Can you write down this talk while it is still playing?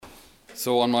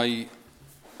So on my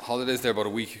holidays there about a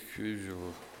week,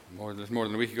 more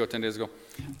than a week ago, 10 days ago,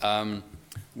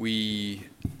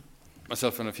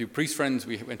 myself and a few priest friends,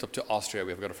 we went up to Austria.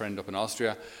 We've got a friend up in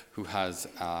Austria who has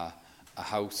a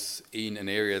house in an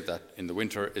area that in the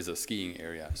winter is a skiing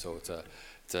area. So it's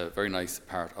a very nice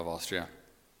part of Austria,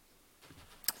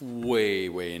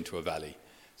 way into a valley.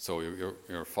 So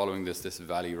you're following this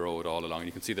valley road all along.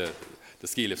 You can see the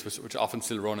ski lifts, which often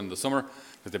still run in the summer,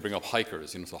 because they bring up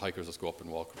hikers. So hikers just go up and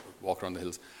walk around the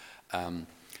hills.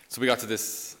 So we got to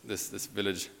this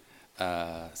village,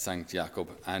 St. Jakob,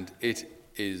 and it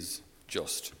is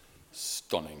just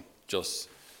stunning. Just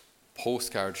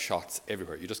postcard shots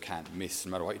everywhere. You just can't miss.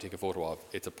 No matter what you take a photo of,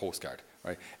 it's a postcard,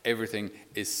 right? Everything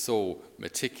is so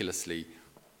meticulously,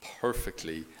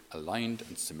 perfectly aligned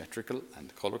and symmetrical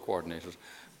and color coordinated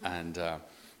and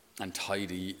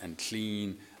tidy and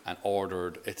clean and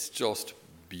ordered. It's just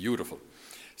beautiful.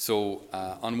 So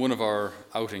on one of our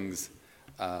outings,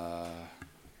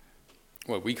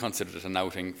 we considered it an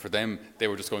outing. For them, they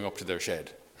were just going up to their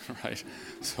shed, right?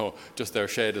 So just their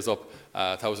shed is up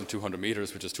 1,200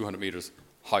 meters, which is 200 meters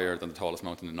higher than the tallest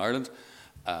mountain in Ireland.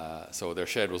 So their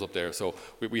shed was up there. So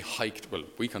we hiked,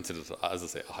 we considered it, as I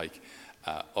say, a hike,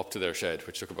 up to their shed,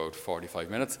 which took about 45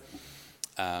 minutes.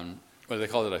 They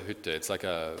call it a hütte. It's like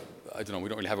I don't know, we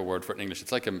don't really have a word for it in English.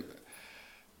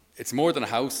 It's more than a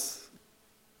house,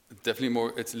 definitely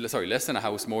more, less than a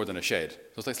house, more than a shed.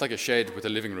 So it's like a shed with a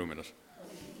living room in it.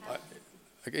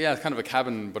 It's kind of a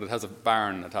cabin, but it has a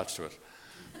barn attached to it.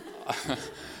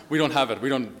 We don't have it.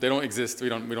 They don't exist. We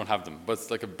don't have them. But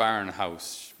it's like a barn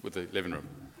house with a living room.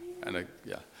 And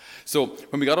So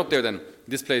when we got up there then,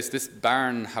 this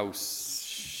barn house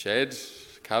shed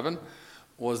cabin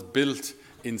was built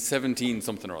in 17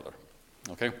 something or other.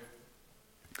 Okay?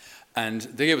 And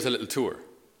they gave us a little tour.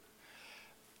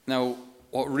 Now,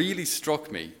 what really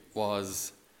struck me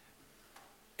was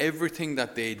everything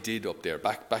that they did up there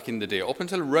back in the day, up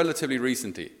until relatively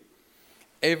recently,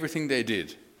 everything they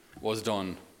did was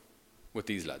done with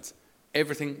these lads.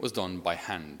 Everything was done by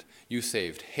hand. You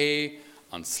saved hay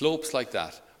on slopes like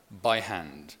that by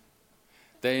hand.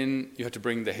 Then you had to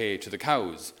bring the hay to the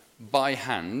cows by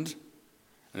hand,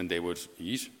 and they would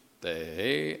eat the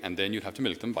hay, and then you'd have to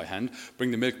milk them by hand,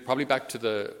 bring the milk probably back to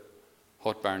the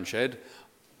hut barn shed,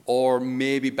 or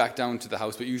maybe back down to the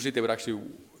house, but usually they would actually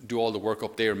do all the work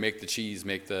up there, make the cheese,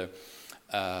 make the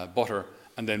butter,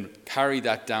 and then carry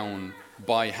that down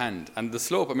by hand. And the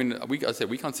slope,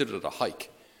 we considered it a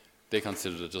hike. They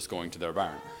considered it just going to their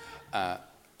barn.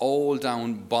 All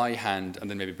down by hand, and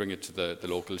then maybe bring it to the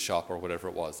local shop or whatever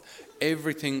it was.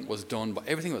 Everything was done, but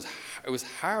it was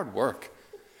hard work.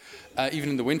 Even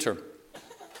in the winter,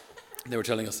 they were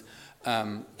telling us,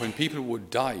 when people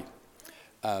would die,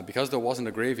 because there wasn't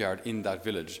a graveyard in that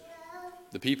village,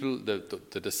 the people,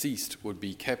 the deceased, would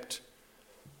be kept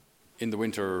in the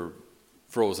winter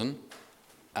frozen,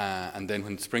 and then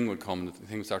when spring would come, the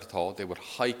things started to thaw, they would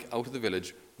hike out of the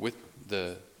village with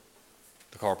the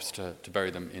corpse to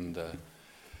bury them in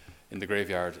the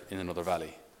graveyard in another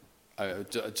valley. I'm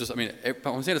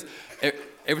saying this,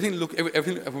 everything.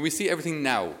 When we see everything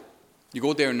now, you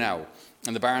go there now,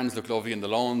 and the barns look lovely, and the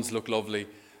lawns look lovely,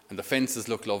 and the fences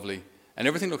look lovely, and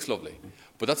everything looks lovely.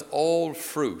 But that's all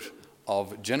fruit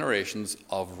of generations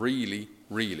of really,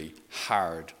 really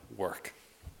hard work.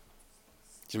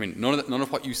 Do you mean none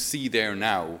of what you see there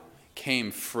now came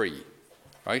free,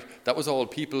 right? That was all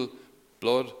people,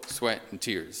 blood, sweat, and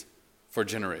tears for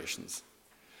generations.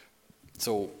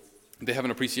 So they have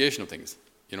an appreciation of things,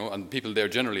 and people there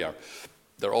generally are.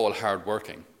 They're all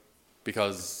hard-working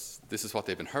because this is what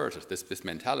they've inherited, this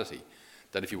mentality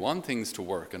that if you want things to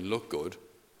work and look good,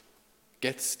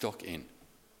 get stuck in.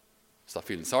 Stop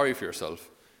feeling sorry for yourself.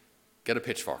 Get a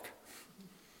pitchfork.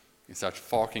 You start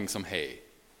forking some hay.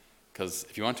 Because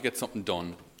if you want to get something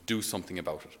done, do something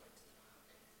about it.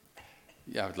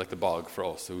 Yeah, like the bog for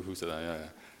us. Who said that? Yeah.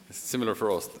 It's similar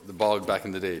for us, the bog back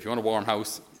in the day. If you want a warm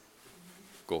house,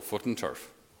 go foot and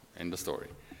turf. End of story.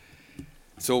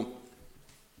 So,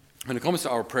 when it comes to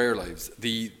our prayer lives,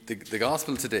 the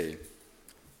gospel today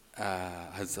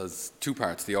has two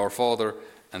parts, the Our Father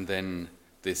and then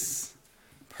this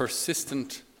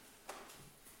persistent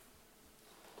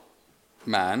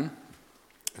man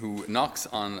who knocks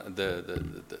on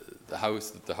the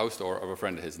house door of a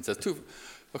friend of his and says,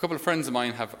 a couple of friends of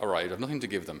mine have arrived, I have nothing to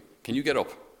give them. Can you get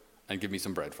up and give me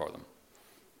some bread for them?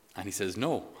 And he says,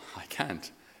 no, I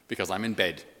can't, because I'm in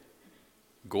bed.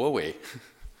 Go away.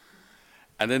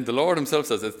 And then the Lord himself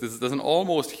says, there's an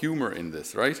almost humor in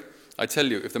this, right? I tell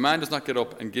you, if the man does not get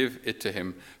up and give it to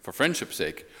him for friendship's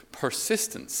sake,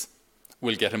 persistence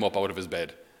will get him up out of his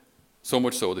bed. So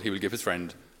much so that he will give his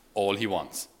friend all he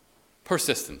wants.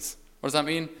 Persistence. What does that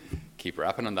mean? Keep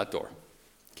rapping on that door.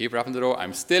 Keep rapping the door.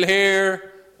 I'm still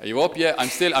here. Are you up yet?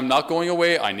 I'm not going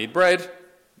away. I need bread.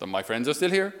 My friends are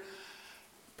still here.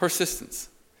 Persistence.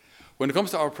 When it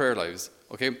comes to our prayer lives,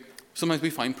 okay, sometimes we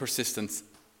find persistence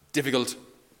difficult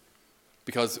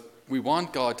because we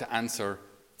want God to answer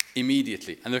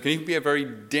immediately. And there can even be a very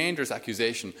dangerous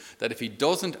accusation that if he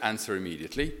doesn't answer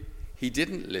immediately, he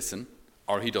didn't listen,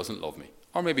 or he doesn't love me.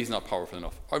 Or maybe he's not powerful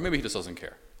enough. Or maybe he just doesn't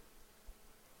care.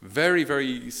 Very,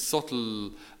 very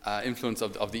subtle influence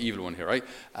of the evil one here, right?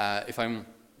 If I'm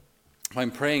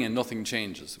praying and nothing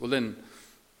changes, well then,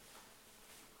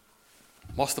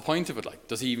 what's the point of it? Like,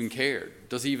 does he even care?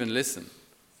 Does he even listen?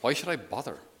 Why should I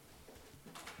bother?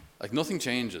 Like, nothing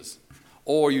changes.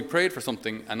 Or you prayed for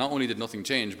something, and not only did nothing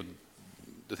change, but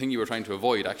the thing you were trying to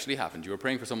avoid actually happened. You were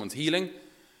praying for someone's healing.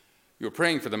 You were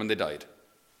praying for them, and they died.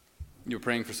 You were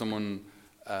praying for someone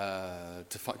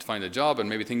to find a job, and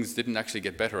maybe things didn't actually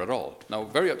get better at all. Now,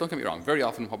 don't get me wrong, very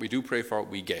often what we do pray for,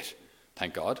 we get,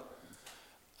 thank God.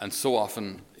 And so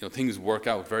often, things work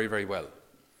out very, very well.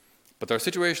 But there are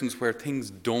situations where things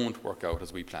don't work out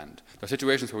as we planned. There are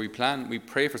situations where we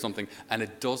pray for something, and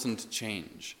it doesn't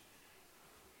change.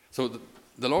 So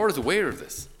the Lord is aware of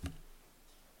this.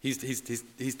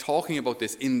 He's talking about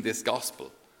this in this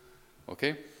gospel.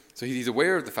 Okay? So he's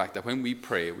aware of the fact that when we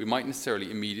pray, we might necessarily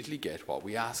immediately get what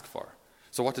we ask for.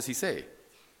 So what does he say?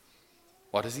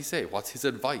 What does he say? What's his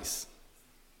advice?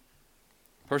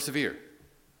 Persevere.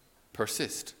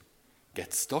 Persist.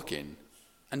 Get stuck in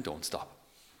and don't stop.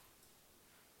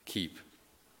 Keep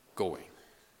going.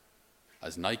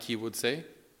 As Nike would say,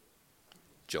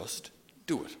 just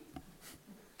do it.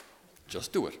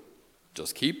 Just do it.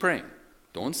 Just keep praying.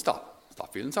 Don't stop.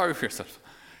 Stop feeling sorry for yourself.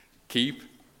 Keep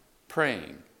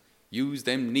praying. Use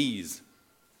them knees.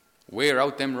 Wear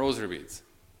out them rosary beads.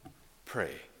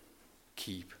 Pray.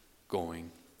 Keep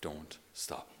going. Don't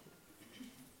stop.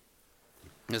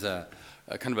 There's a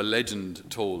kind of a legend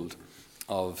told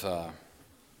of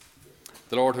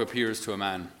the Lord who appears to a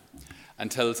man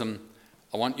and tells him,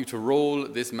 I want you to roll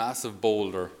this massive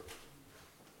boulder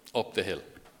up the hill.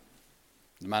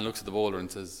 The man looks at the boulder and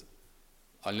says,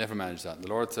 I'll never manage that. And the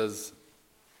Lord says,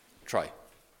 try.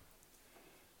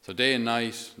 So day and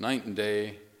night, night and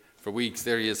day, for weeks,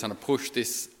 there he is trying to push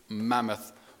this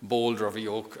mammoth boulder of a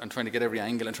yoke and trying to get every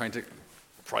angle and trying to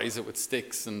prise it with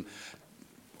sticks and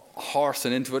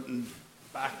horsing into it and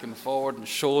back and forward and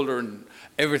shoulder and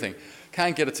everything.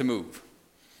 Can't get it to move.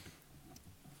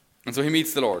 And so he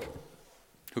meets the Lord,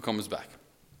 who comes back.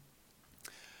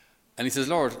 And he says,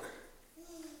 Lord,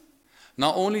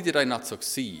 not only did I not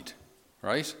succeed,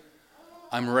 right?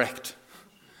 I'm wrecked.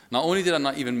 Not only did I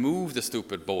not even move the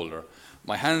stupid boulder,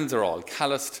 my hands are all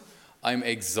calloused, I'm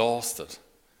exhausted,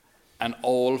 and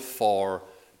all for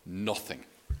nothing.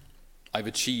 I've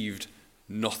achieved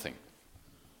nothing.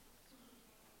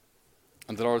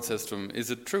 And the Lord says to him,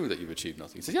 is it true that you've achieved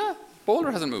nothing? He says, yeah,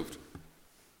 boulder hasn't moved.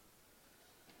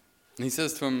 And he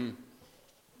says to him,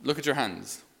 look at your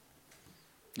hands.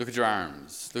 Look at your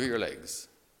arms. Look at your legs.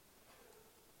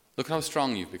 Look at how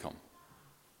strong you've become.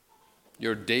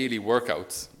 Your daily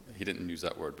workouts, he didn't use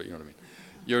that word, but you know what I mean.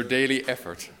 Your daily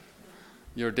effort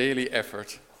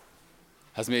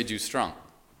has made you strong.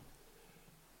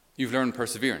 You've learned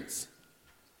perseverance.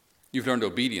 You've learned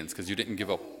obedience because you didn't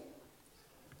give up.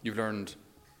 You've learned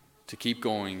to keep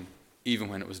going even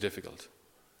when it was difficult.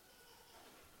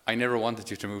 I never wanted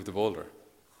you to move the boulder.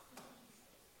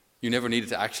 You never needed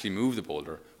to actually move the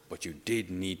boulder, but you did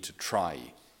need to try,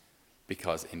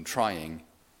 because in trying,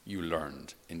 you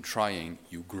learned. In trying,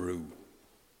 you grew.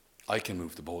 I can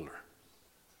move the boulder.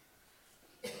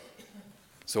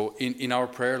 So in our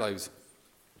prayer lives,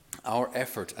 our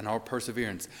effort and our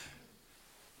perseverance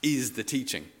is the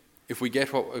teaching. If we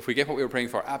get what we were praying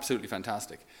for, absolutely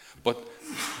fantastic. But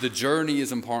the journey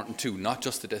is important too, not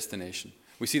just the destination.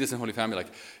 We see this in Holy Family. Like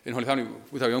in Holy Family,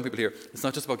 with our young people here, it's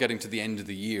not just about getting to the end of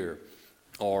the year,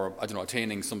 or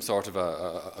attaining some sort of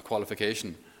a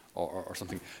qualification or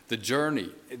something. The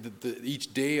journey,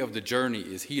 each day of the journey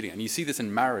is healing, and you see this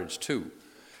in marriage too.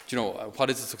 Do you know what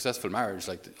is a successful marriage?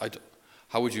 Like,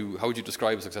 how would you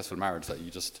describe a successful marriage? That you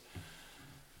just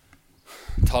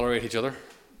tolerate each other,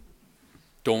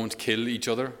 don't kill each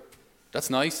other. That's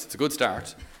nice. It's a good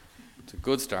start.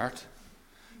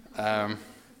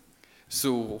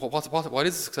 So what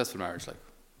is a successful marriage like?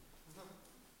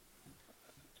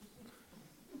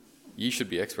 You should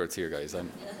be experts here, guys.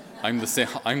 I'm the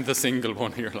single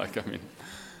one here.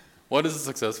 What is a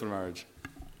successful marriage?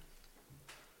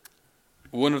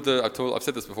 I've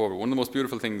said this before, but one of the most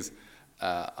beautiful things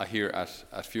I hear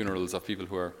at funerals of people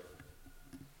who are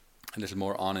a little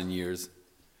more on in years,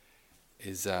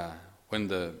 is when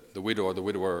the widow or the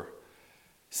widower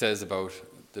says about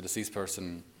the deceased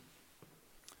person,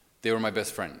 they were my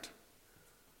best friend.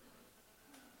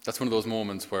 That's one of those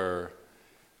moments where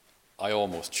I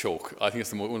almost choke. I think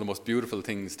it's one of the most beautiful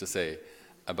things to say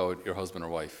about your husband or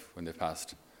wife when they've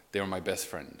passed. They were my best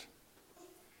friend.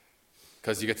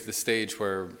 Because you get to the stage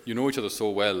where you know each other so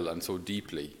well and so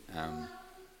deeply,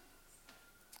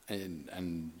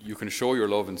 and you can show your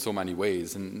love in so many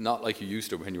ways, and not like you used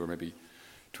to when you were maybe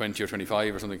 20 or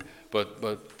 25 or something, but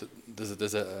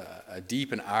there's a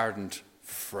deep and ardent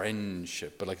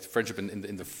friendship, but like friendship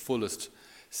in the fullest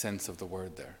sense of the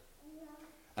word there.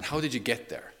 And how did you get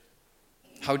there?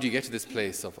 How do you get to this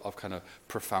place of kind of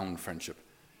profound friendship?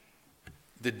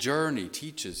 The journey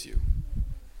teaches you.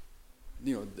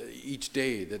 You know, each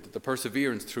day, the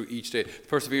perseverance through each day,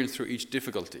 perseverance through each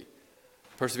difficulty,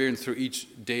 perseverance through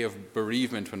each day of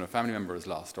bereavement when a family member is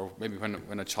lost, or maybe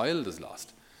when a child is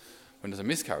lost, when there's a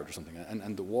miscarriage or something,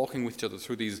 and the walking with each other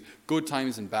through these good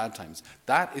times and bad times.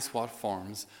 That is what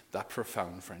forms that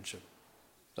profound friendship,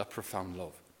 that profound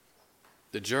love.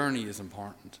 The journey is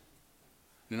important.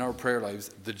 In our prayer lives,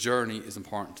 the journey is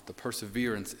important. The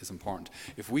perseverance is important.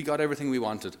 If we got everything we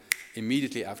wanted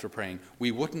immediately after praying,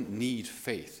 we wouldn't need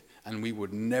faith, and we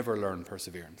would never learn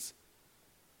perseverance.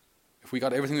 If we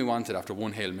got everything we wanted after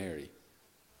one Hail Mary,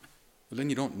 well, then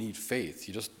you don't need faith.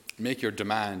 You just make your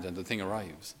demand and the thing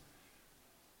arrives.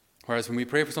 Whereas when we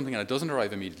pray for something and it doesn't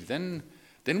arrive immediately,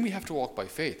 then we have to walk by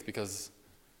faith, because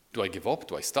do I give up?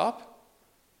 Do I stop?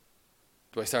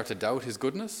 Do I start to doubt his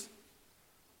goodness?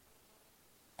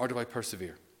 Or do I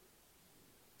persevere?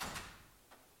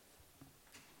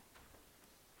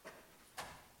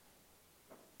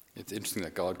 It's interesting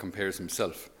that God compares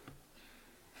himself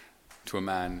to a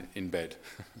man in bed,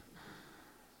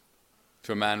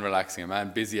 to a man relaxing, a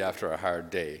man busy after a hard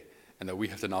day, and that we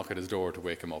have to knock at his door to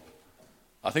wake him up.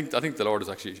 I think the Lord is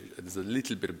actually, there's a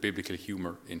little bit of biblical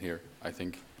humor in here, I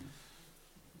think,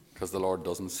 because the Lord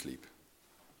doesn't sleep,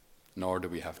 nor do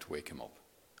we have to wake him up.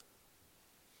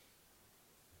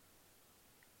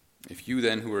 If you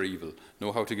then, who are evil,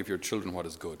 know how to give your children what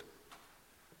is good,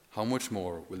 how much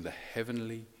more will the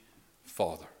heavenly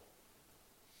Father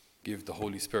give the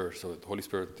Holy Spirit? So the Holy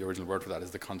Spirit, the original word for that is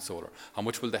the consoler. How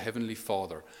much will the heavenly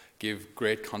Father give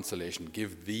great consolation,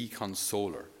 give the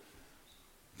consoler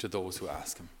to those who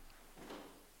ask him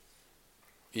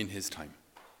in his time?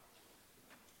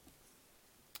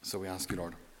 So we ask you,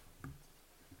 Lord,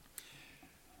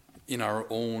 in our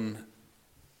own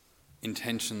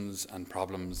intentions and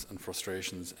problems and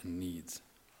frustrations and needs,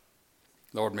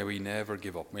 Lord, may we never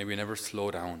give up. May we never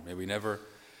slow down. May we never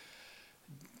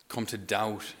come to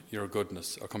doubt your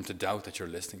goodness or come to doubt that you're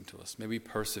listening to us. May we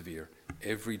persevere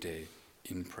every day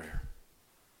in prayer.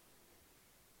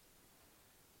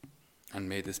 And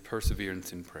may this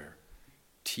perseverance in prayer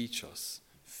teach us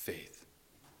faith.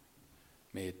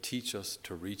 May it teach us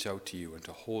to reach out to you and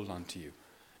to hold on to you,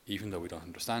 even though we don't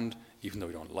understand, even though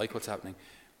we don't like what's happening.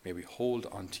 May we hold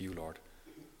on to you, Lord,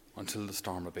 until the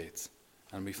storm abates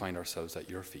and we find ourselves at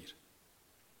your feet.